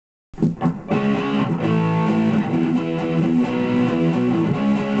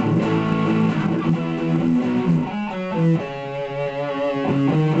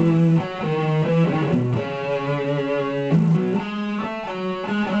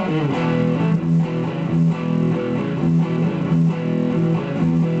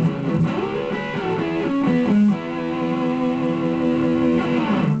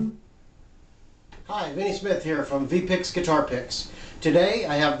Smith here from VPix Guitar Picks. Today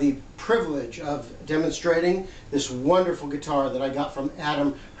I have the privilege of demonstrating this wonderful guitar that I got from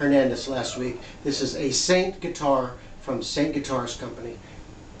Adam Hernandez last week. This is a Saint guitar from Saint Guitars Company.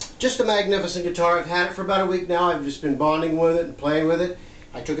 Just a magnificent guitar. I've had it for about a week now. I've just been bonding with it and playing with it.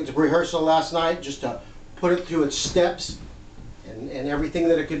 I took it to rehearsal last night just to put it through its steps and everything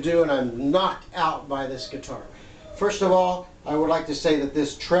that it could do, and I'm knocked out by this guitar. First of all, I would like to say that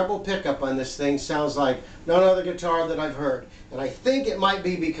this treble pickup on this thing sounds like none other guitar that I've heard. And I think it might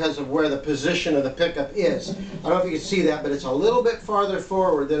be because of where the position of the pickup is. I don't know if you can see that, but it's a little bit farther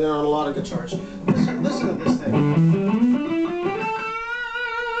forward than on a lot of guitars. Listen to this thing.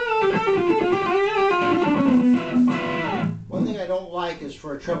 One thing I don't like is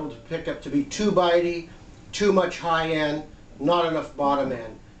for a treble pickup to be too bitey, too much high end, not enough bottom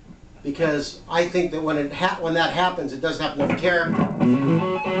end. Because I think that when that happens, it doesn't have enough character.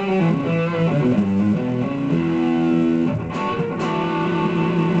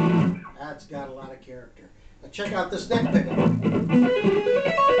 That's got a lot of character. Now check out this neck pickup.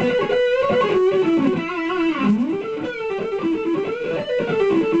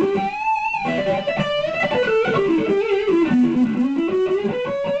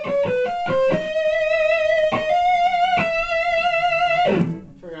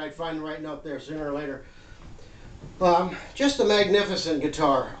 Find the right note there sooner or later. Just a magnificent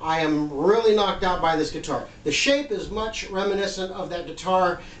guitar. I am really knocked out by this guitar. The shape is much reminiscent of that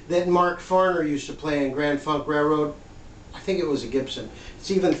guitar that Mark Farner used to play in Grand Funk Railroad. I think it was a Gibson. It's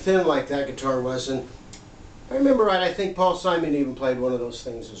even thin like that guitar was, and if I remember right, I think Paul Simon even played one of those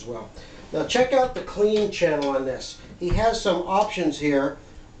things as well. Now check out the clean channel on this. He has some options here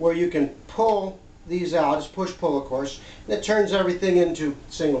where you can pull these out. It's push-pull, of course, and it turns everything into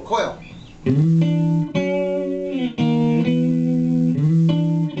single coil.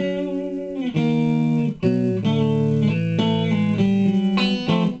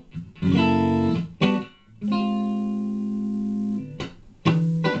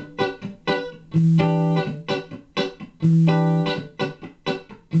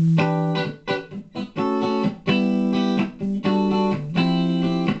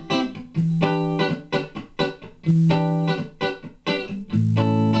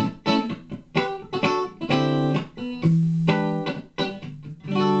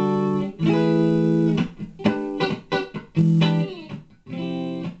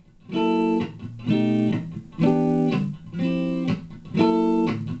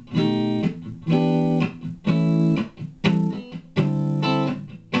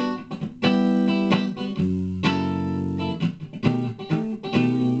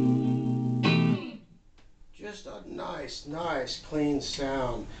 Just a nice, clean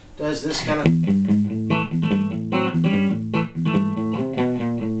sound. Does this kind of...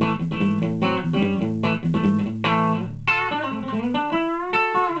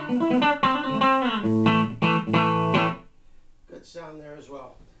 Good sound there as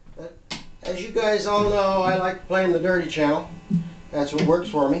well. But as you guys all know, I like playing the dirty channel. That's what works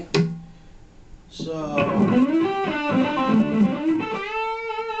for me. So...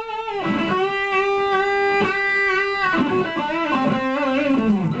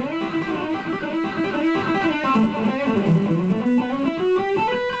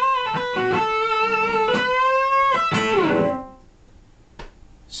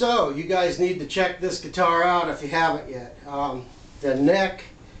 So, you guys need to check this guitar out if you haven't yet. The neck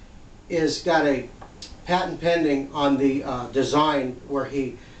is got a patent pending on the design where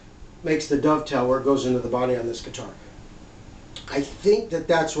he makes the dovetail where it goes into the body on this guitar. I think that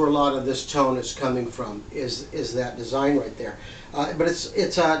that's where a lot of this tone is coming from, is that design right there. But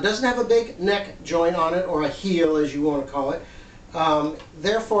it doesn't have a big neck joint on it, or a heel as you want to call it.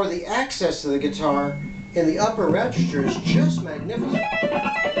 Therefore, the access to the guitar in the upper register is just magnificent.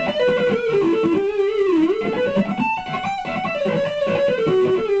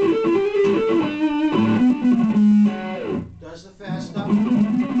 Does the fast stuff. Does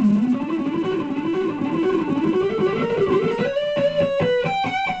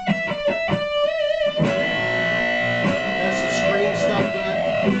the scream stuff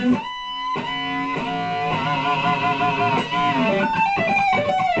good.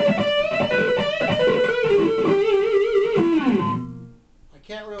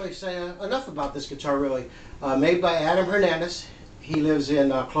 Can't really say enough about this guitar, really. Made by Adam Hernandez. He lives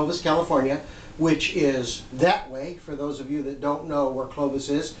in Clovis, California, which is that way. For those of you that don't know where Clovis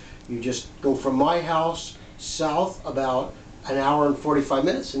is, you just go from my house south about an hour and 45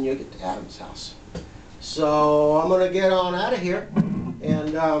 minutes and you'll get to Adam's house. So I'm going to get on out of here,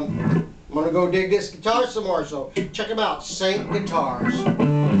 and I'm going to go dig this guitar some more. So check them out, Saint Guitars.